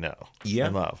Destro I know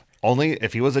and love. Only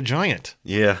if he was a giant.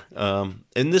 Yeah,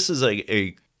 and this is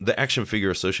the action figure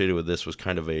associated with this was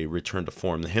kind of a return to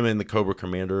form. Him and the Cobra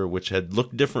Commander, which had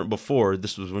looked different before.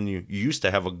 This was when you used to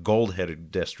have a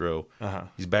gold-headed Destro.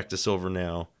 He's back to silver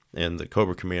now, and the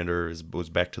Cobra Commander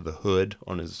was back to the hood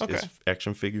on his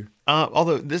action figure.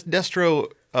 Although this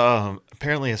Destro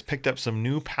apparently has picked up some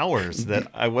new powers that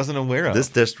I wasn't aware of. This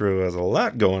Destro has a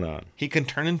lot going on. He can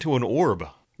turn into an orb.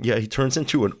 Yeah, he turns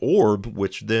into an orb,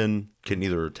 which then can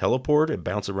either teleport and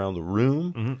bounce around the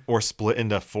room. Or split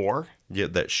into 4. Yeah,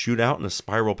 that shoot out in a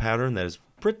spiral pattern that is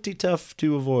pretty tough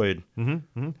to avoid. And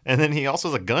then he also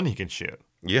has a gun he can shoot.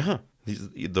 Yeah,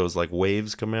 those like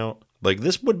waves come out. Like,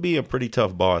 this would be a pretty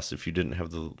tough boss if you didn't have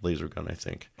the laser gun, I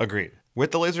think. Agreed. With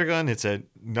the laser gun, this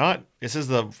is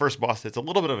the first boss. It's a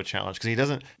little bit of a challenge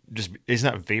because he's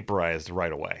not vaporized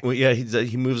right away. Well, yeah,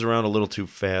 he moves around a little too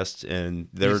fast, and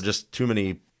there are just too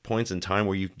many points in time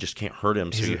where you just can't hurt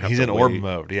him. So he's in orb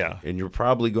mode, yeah. And you're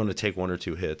probably going to take 1 or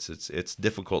 2 hits. It's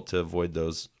difficult to avoid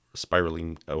those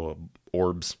spiraling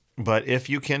orbs. But if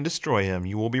you can destroy him,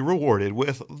 you will be rewarded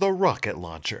with the rocket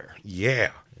launcher.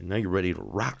 Yeah. And now you're ready to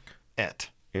rock.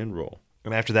 And roll.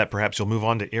 And after that, perhaps you'll move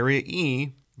on to Area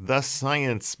E, the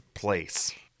science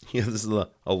place. Yeah, this is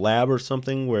a lab or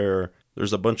something where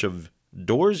there's a bunch of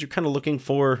doors. You're kind of looking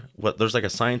for there's like a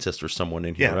scientist or someone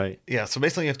in here, right? Yeah, so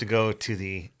basically you have to go to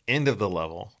the end of the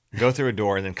level, go through a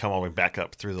door, and then come all the way back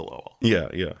up through the level.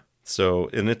 Yeah. So,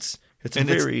 and it's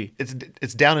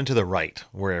down and to the right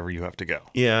wherever you have to go.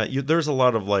 Yeah, there's a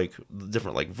lot of like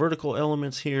different like vertical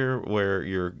elements here where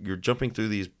you're jumping through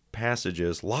these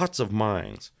passages, lots of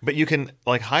mines. But you can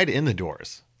like hide in the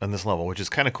doors on this level, which is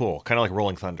kind of cool, kind of like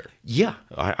Rolling Thunder. Yeah,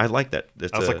 I like that.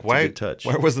 I was like, why? Touch.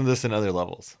 Why wasn't this in other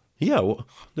levels? Yeah, well,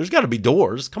 there's got to be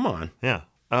doors. Come on. Yeah.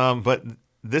 But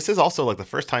this is also like the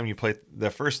first time you play.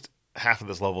 The first half of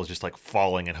this level is just like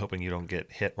falling and hoping you don't get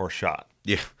hit or shot.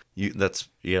 Yeah,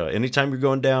 anytime you're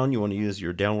going down, you want to use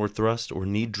your downward thrust or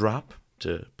knee drop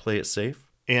to play it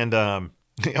safe. And the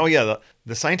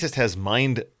scientist has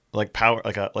mind like power,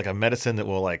 like a medicine that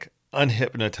will like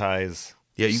unhypnotize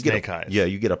Snake Eyes. Yeah,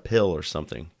 you get a pill or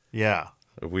something. Yeah.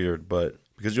 Weird, but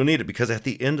because you'll need it, because at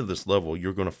the end of this level,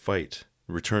 you're going to fight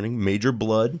returning Major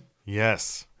Blood.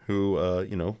 Yes. Who,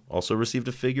 also received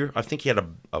a figure. I think he had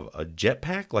a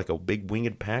jetpack, like a big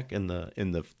winged pack in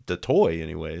the toy,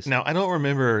 anyways. Now, I don't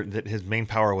remember that his main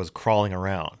power was crawling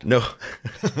around. No.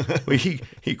 Well,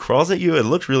 he crawls at you. It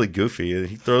looks really goofy.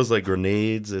 He throws like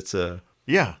grenades. It's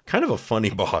kind of a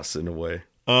funny boss in a way.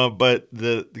 But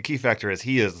the key factor is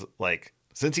he is like,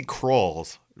 since he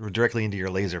crawls directly into your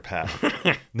laser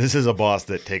path, this is a boss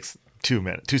that takes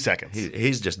 2 seconds.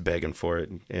 He's just begging for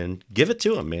it, and give it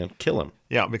to him, man. Kill him.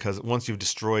 Yeah, because once you've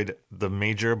destroyed the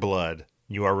Major Blood,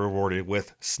 you are rewarded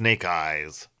with Snake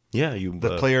Eyes. Yeah,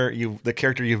 the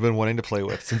character you've been wanting to play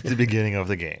with since the beginning of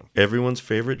the game. Everyone's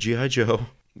favorite G.I. Joe,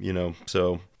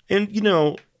 so.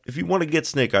 And, if you want to get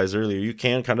Snake Eyes earlier, you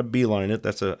can kind of beeline it.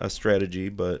 That's a strategy,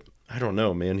 but I don't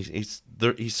know, man. He's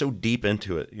so deep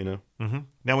into it, you know. Mm-hmm.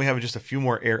 Now we have just a few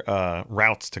more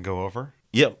routes to go over.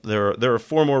 Yep, there are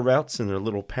 4 more routes in their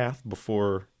little path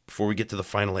before we get to the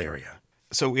final area.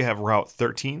 So we have Route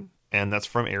 13, and that's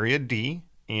from Area D,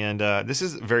 and this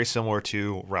is very similar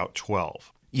to Route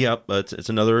 12. Yep, it's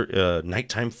another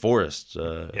nighttime forest.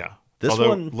 Yeah, this although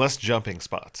one less jumping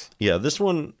spots. Yeah, this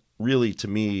one really to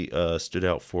me stood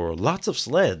out for lots of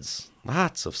sleds.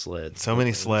 So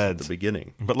many sleds at the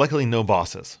beginning, but luckily no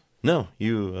bosses. No,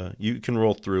 you can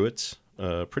roll through it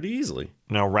pretty easily.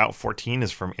 Now Route 14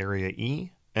 is from Area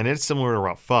E, and it's similar to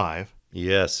Route 5.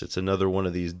 Yes, it's another one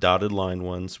of these dotted line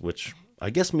ones, which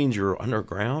I guess means you're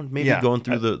underground, maybe going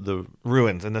through the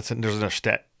ruins, and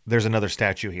there's another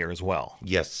statue here as well.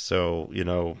 Yes, so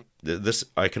this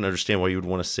I can understand why you would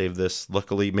want to save this.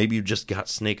 Luckily, maybe you just got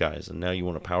Snake Eyes, and now you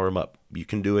want to power him up. You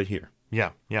can do it here.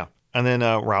 Yeah. And then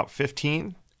Route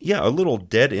 15. Yeah, a little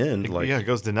dead end. It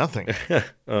goes to nothing.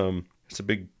 It's a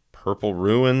big purple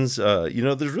ruins.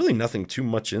 There's really nothing too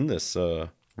much in this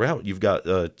route. You've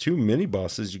got 2 mini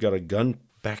bosses. You got a gun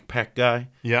backpack guy.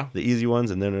 Yeah. The easy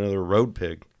ones, and then another road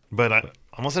pig. But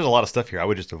almost there's a lot of stuff here. I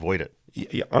would just avoid it.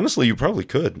 Yeah, honestly, you probably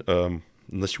could.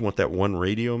 Unless you want that one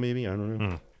radio, maybe. I don't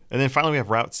know. And then finally we have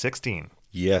Route 16.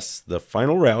 Yes, the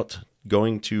final route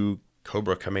going to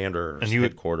Cobra Commander's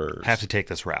headquarters. Have to take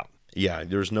this route. Yeah,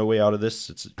 there's no way out of this.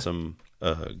 It's some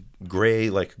gray,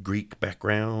 like Greek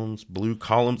backgrounds, blue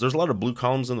columns. There's a lot of blue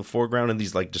columns in the foreground and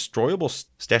these like destroyable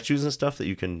statues and stuff that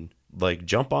you can like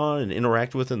jump on and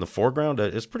interact with in the foreground.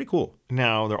 It's pretty cool.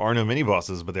 Now, there are no mini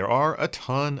bosses, but there are a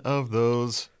ton of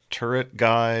those turret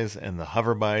guys and the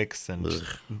hover bikes and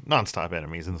nonstop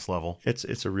enemies in this level. It's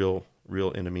a real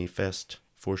enemy fest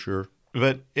for sure.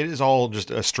 But it is all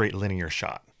just a straight linear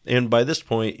shot. And by this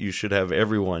point, you should have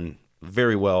everyone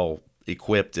very well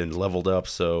equipped and leveled up.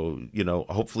 So,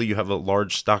 hopefully you have a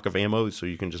large stock of ammo so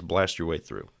you can just blast your way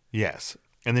through. Yes.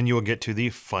 And then you will get to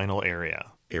the final area.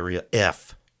 Area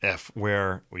F.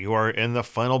 Where you are in the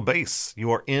final base. You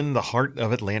are in the heart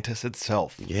of Atlantis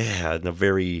itself. Yeah, and a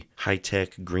very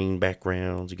high-tech green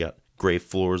background. You got gray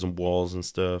floors and walls and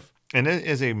stuff. And it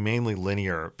is a mainly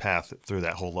linear path through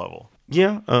that whole level.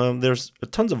 Yeah, there's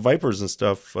tons of Vipers and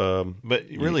stuff. But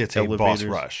really it's a boss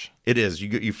rush. It is.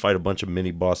 You fight a bunch of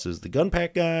mini bosses. The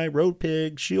Gunpack guy, Road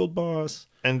Pig, Shield Boss.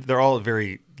 And they're all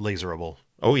very laserable.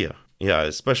 Oh, yeah. Yeah,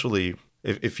 especially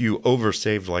if you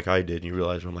oversaved like I did and you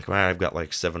realize, I'm like, I've got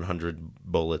like 700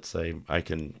 bullets.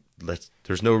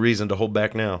 There's no reason to hold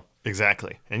back now.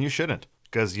 Exactly. And you shouldn't.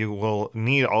 Because you will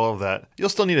need all of that. You'll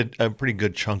still need a pretty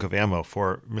good chunk of ammo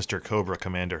for Mr. Cobra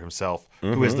Commander himself,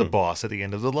 who is the boss at the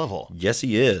end of the level. Yes,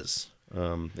 he is.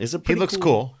 He looks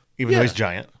cool, even though he's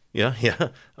giant. Yeah.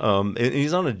 And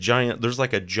he's on a giant. There's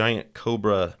like a giant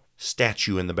cobra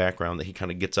statue in the background that he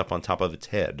kind of gets up on top of its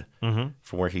head,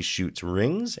 from where he shoots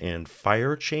rings and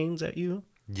fire chains at you.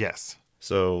 Yes.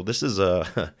 So this is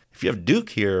if you have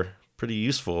Duke here, pretty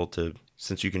useful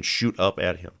since you can shoot up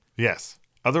at him. Yes.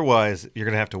 Otherwise, you're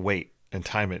going to have to wait and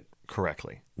time it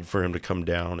correctly. For him to come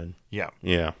down. And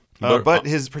Yeah. But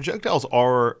his projectiles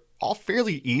are all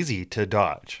fairly easy to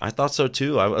dodge. I thought so,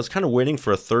 too. I was kind of waiting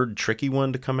for a third tricky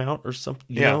one to come out or something,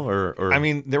 you know? Or I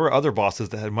mean, there were other bosses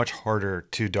that had much harder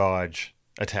to dodge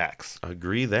attacks.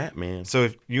 Agree that, man. So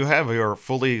if you have your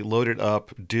fully loaded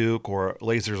up Duke or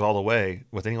lasers all the way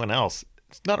with anyone else,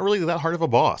 it's not really that hard of a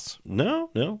boss.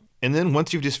 No. And then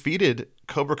once you've defeated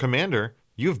Cobra Commander,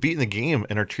 you've beaten the game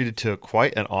and are treated to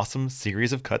quite an awesome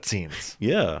series of cutscenes.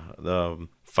 Yeah.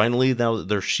 Finally, now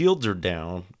their shields are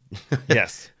down.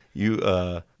 Yes.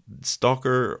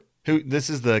 Stalker. This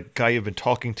is the guy you've been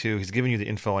talking to. He's giving you the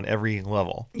info on every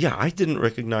level. Yeah, I didn't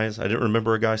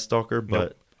remember a guy Stalker,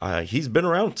 but he's been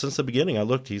around since the beginning. I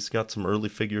looked. He's got some early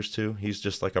figures, too. He's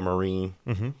just like a Marine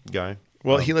guy.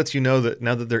 Well, he lets you know that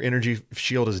now that their energy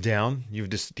shield is down,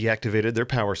 you've just deactivated their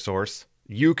power source.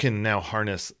 You can now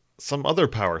harness some other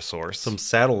power source. Some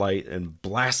satellite and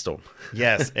blast them.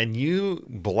 Yes, and you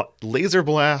laser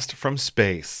blast from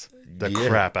space the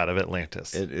crap out of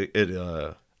Atlantis.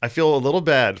 I feel a little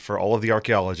bad for all of the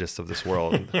archaeologists of this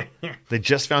world. They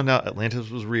just found out Atlantis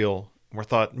was real. We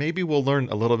thought maybe we'll learn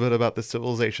a little bit about this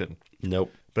civilization.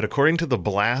 Nope. But according to the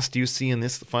blast you see in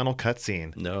this final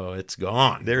cutscene, no, it's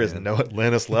gone. There is no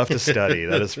Atlantis left to study.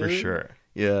 That is for sure.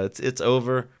 Yeah, it's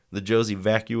over. The Joes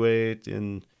evacuate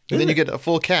and then you get a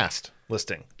full cast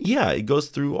listing. Yeah, it goes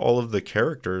through all of the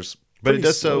characters, but it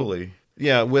does slowly. So.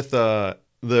 Yeah, with the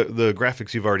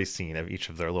graphics you've already seen of each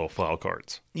of their little file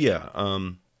cards. Yeah,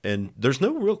 and there's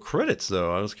no real credits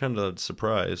though. I was kind of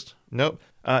surprised. Nope.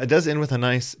 It does end with a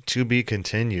nice "to be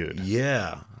continued."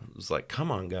 Yeah, was like, come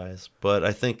on, guys. But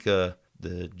I think the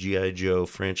G.I. Joe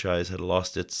franchise had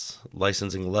lost its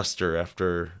licensing luster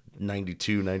after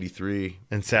 92, 93.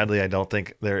 And sadly, I don't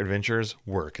think their adventures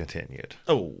were continued.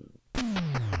 Oh.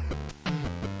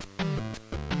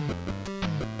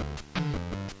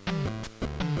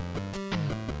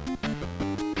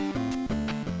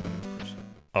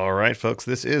 All right, folks,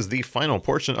 this is the final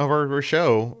portion of our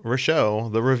show,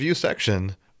 the review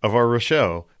section of our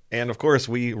show. And of course,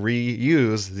 we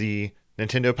reuse the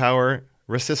Nintendo Power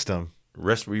Resystem.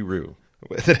 Resri-Roo.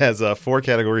 It has 4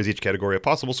 categories, each category a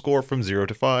possible score from 0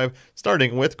 to 5,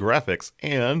 starting with graphics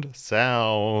and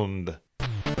sound.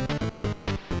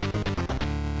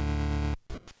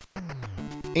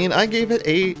 And I gave it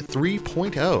a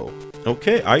 3.0.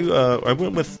 Okay, I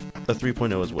went with a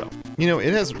 3.0 as well. You know,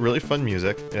 it has really fun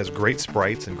music. It has great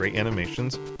sprites and great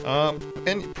animations,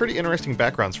 and pretty interesting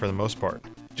backgrounds for the most part.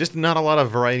 Just not a lot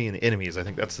of variety in the enemies. I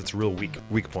think that's its real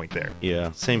weak point there.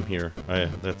 Yeah, same here.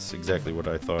 That's exactly what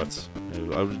I thought.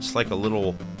 I was just like a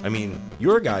little... I mean,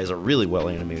 your guys are really well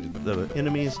animated. The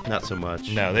enemies, not so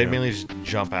much. No, they mainly just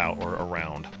jump out or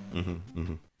around.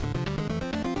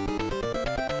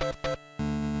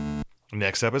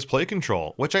 Next up is Play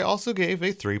Control, which I also gave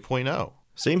a 3.0.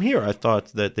 Same here. I thought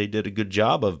that they did a good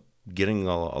job of getting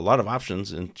a lot of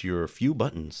options into your few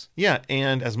buttons. Yeah,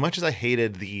 and as much as I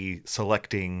hated the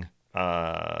selecting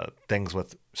things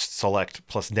with select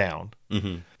plus down,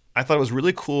 I thought it was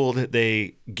really cool that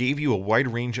they gave you a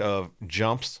wide range of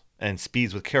jumps and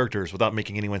speeds with characters without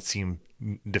making anyone seem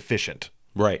deficient.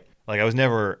 Right. Like, I was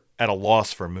never at a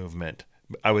loss for movement.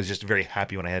 I was just very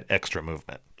happy when I had extra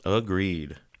movement.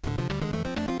 Agreed.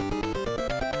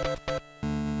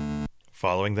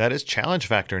 Following that is Challenge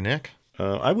Factor, Nick.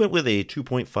 I went with a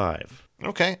 2.5.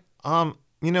 Okay.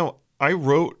 You know, I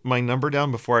wrote my number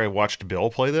down before I watched Bill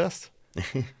play this.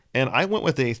 And I went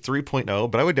with a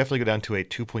 3.0, but I would definitely go down to a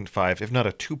 2.5, if not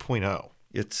a 2.0.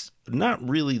 It's not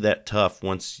really that tough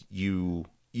once you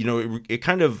know, it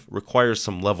kind of requires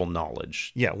some level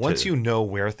knowledge. Yeah, once you know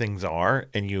where things are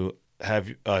and you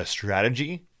have a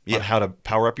strategy on how to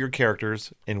power up your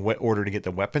characters in what order to get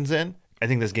the weapons in, I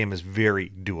think this game is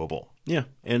very doable. Yeah,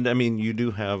 and I mean, you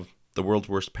do have the world's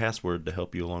worst password to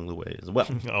help you along the way as well.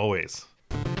 Always.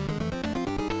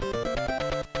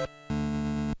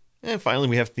 And finally,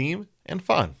 we have theme and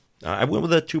fun. I went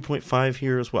with a 2.5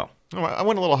 here as well. Oh, I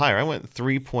went a little higher. I went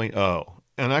 3.0.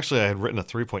 And actually, I had written a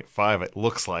 3.5, it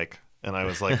looks like. And I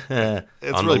was like,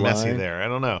 it's really messy there. I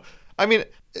don't know. I mean,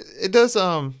 it does...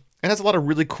 It has a lot of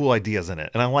really cool ideas in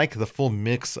it, and I like the full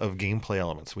mix of gameplay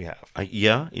elements we have.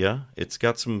 Yeah. It's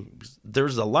got some...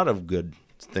 There's a lot of good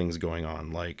things going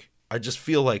on. Like, I just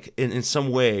feel like in some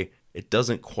way, it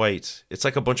doesn't quite... It's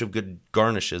like a bunch of good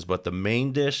garnishes, but the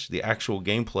main dish, the actual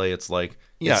gameplay, it's like...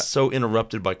 Yeah. It's so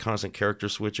interrupted by constant character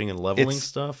switching and leveling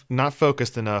stuff. Not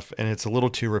focused enough, and it's a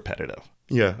little too repetitive.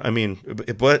 Yeah, I mean...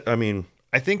 But, I mean...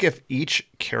 I think if each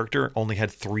character only had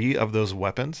 3 of those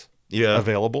weapons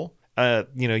available...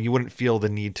 you know, you wouldn't feel the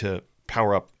need to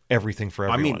power up everything for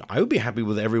everyone. I mean, I would be happy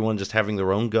with everyone just having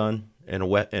their own gun and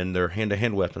and their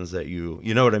hand-to-hand weapons that you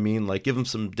know what I mean? Like, give them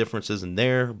some differences in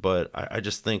there, but I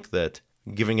just think that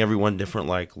giving everyone different,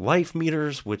 like, life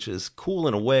meters, which is cool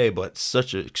in a way, but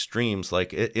such extremes,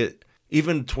 like, it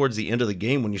even towards the end of the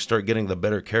game, when you start getting the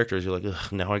better characters, you're like,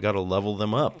 ugh, now I got to level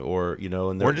them up, or, you know,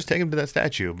 and or just take them to that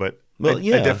statue, but well, I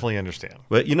definitely understand.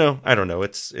 But, you know, I don't know,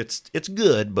 it's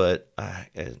good, but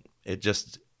it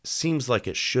just seems like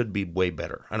it should be way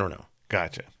better. I don't know.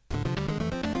 Gotcha.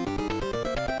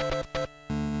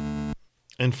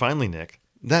 And finally, Nick,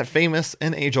 that famous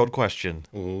and age-old question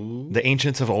the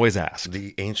ancients have always asked.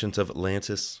 The ancients of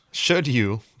Atlantis. Should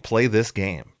you play this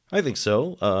game? I think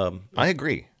so. I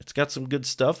agree. It's got some good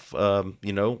stuff,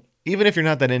 you know. Even if you're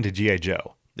not that into G.I.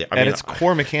 Joe. Yeah, At its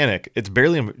core mechanic, it's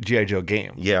barely a G.I. Joe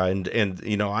game. Yeah, and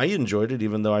you know, I enjoyed it,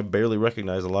 even though I barely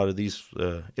recognize a lot of these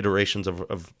iterations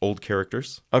of old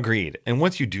characters. Agreed. And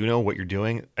once you do know what you're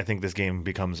doing, I think this game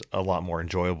becomes a lot more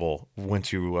enjoyable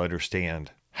once you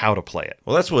understand how to play it.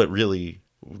 Well, that's what really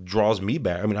draws me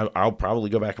back. I mean, I'll probably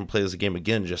go back and play this game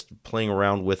again, just playing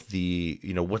around with the,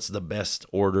 you know, what's the best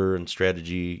order and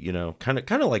strategy, you know, kind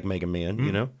of like Mega Man,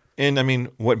 you know? And I mean,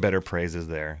 what better praise is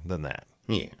there than that?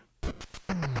 Yeah.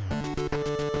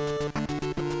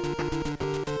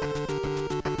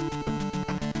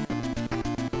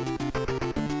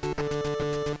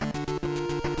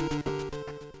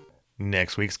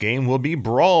 Next week's game will be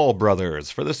Brawl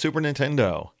Brothers for the Super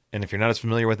Nintendo. And if you're not as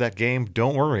familiar with that game,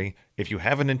 don't worry. If you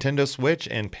have a Nintendo Switch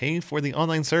and pay for the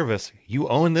online service, you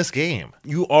own this game.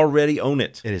 You already own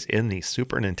it. It is in the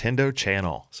Super Nintendo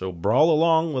channel. So brawl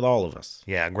along with all of us.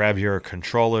 Yeah, grab your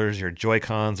controllers, your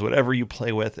Joy-Cons, whatever you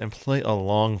play with, and play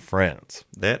along, friends.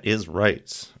 That is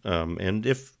right. And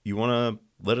if you want to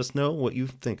let us know what you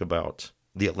think about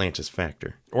the Atlantis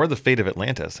Factor. Or the fate of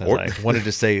Atlantis, as I wanted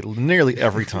to say nearly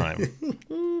every time.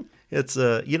 It's,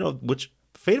 which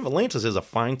Fate of Atlantis is a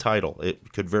fine title.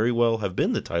 It could very well have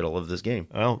been the title of this game.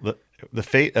 Well, the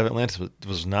fate of Atlantis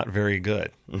was not very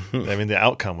good. I mean, the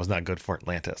outcome was not good for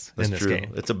Atlantis in this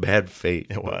game. It's a bad fate.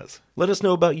 It was. Let us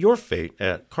know about your fate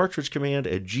at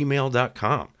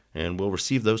cartridgecommand@gmail.com, and we'll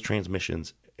receive those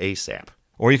transmissions ASAP.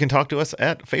 Or you can talk to us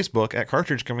at Facebook at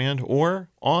Cartridge Command or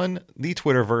on the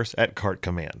Twitterverse at Cart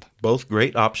Command. Both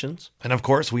great options. And of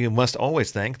course, we must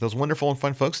always thank those wonderful and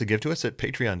fun folks that give to us at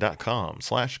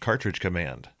patreon.com/Cartridge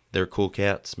Command. They're cool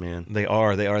cats, man. They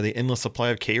are the endless supply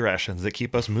of K-rations that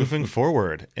keep us moving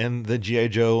forward in the G.I.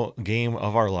 Joe game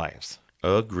of our lives.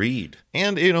 Agreed.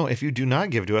 And, if you do not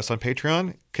give to us on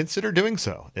Patreon, consider doing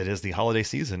so. It is the holiday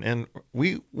season, and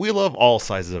we love all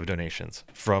sizes of donations,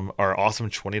 from our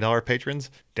awesome $20 patrons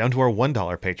down to our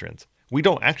 $1 patrons. We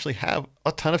don't actually have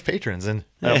a ton of patrons, and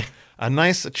a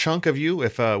nice chunk of you,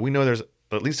 if we know there's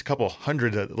at least a couple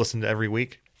hundred that listen to every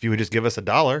week, if you would just give us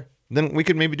 $1, then we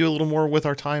could maybe do a little more with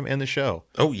our time and the show.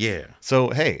 Oh, yeah. So,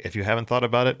 hey, if you haven't thought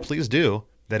about it, please do.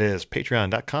 That is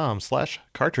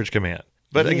patreon.com/Cartridge Command.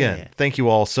 But again, thank you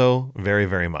all so very,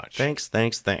 very much. Thanks.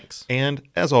 And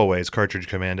as always, Cartridge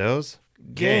Commandos,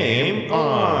 game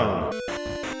on!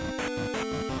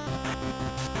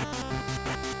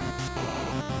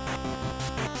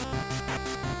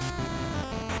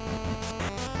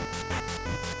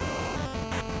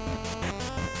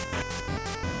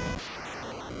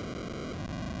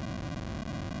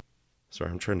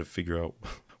 Sorry, I'm trying to figure out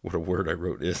what a word I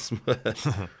wrote is.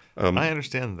 I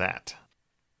understand that.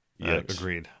 Yes.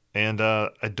 Agreed. And I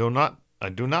do not,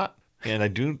 and I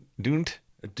don't.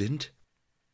 I didn't?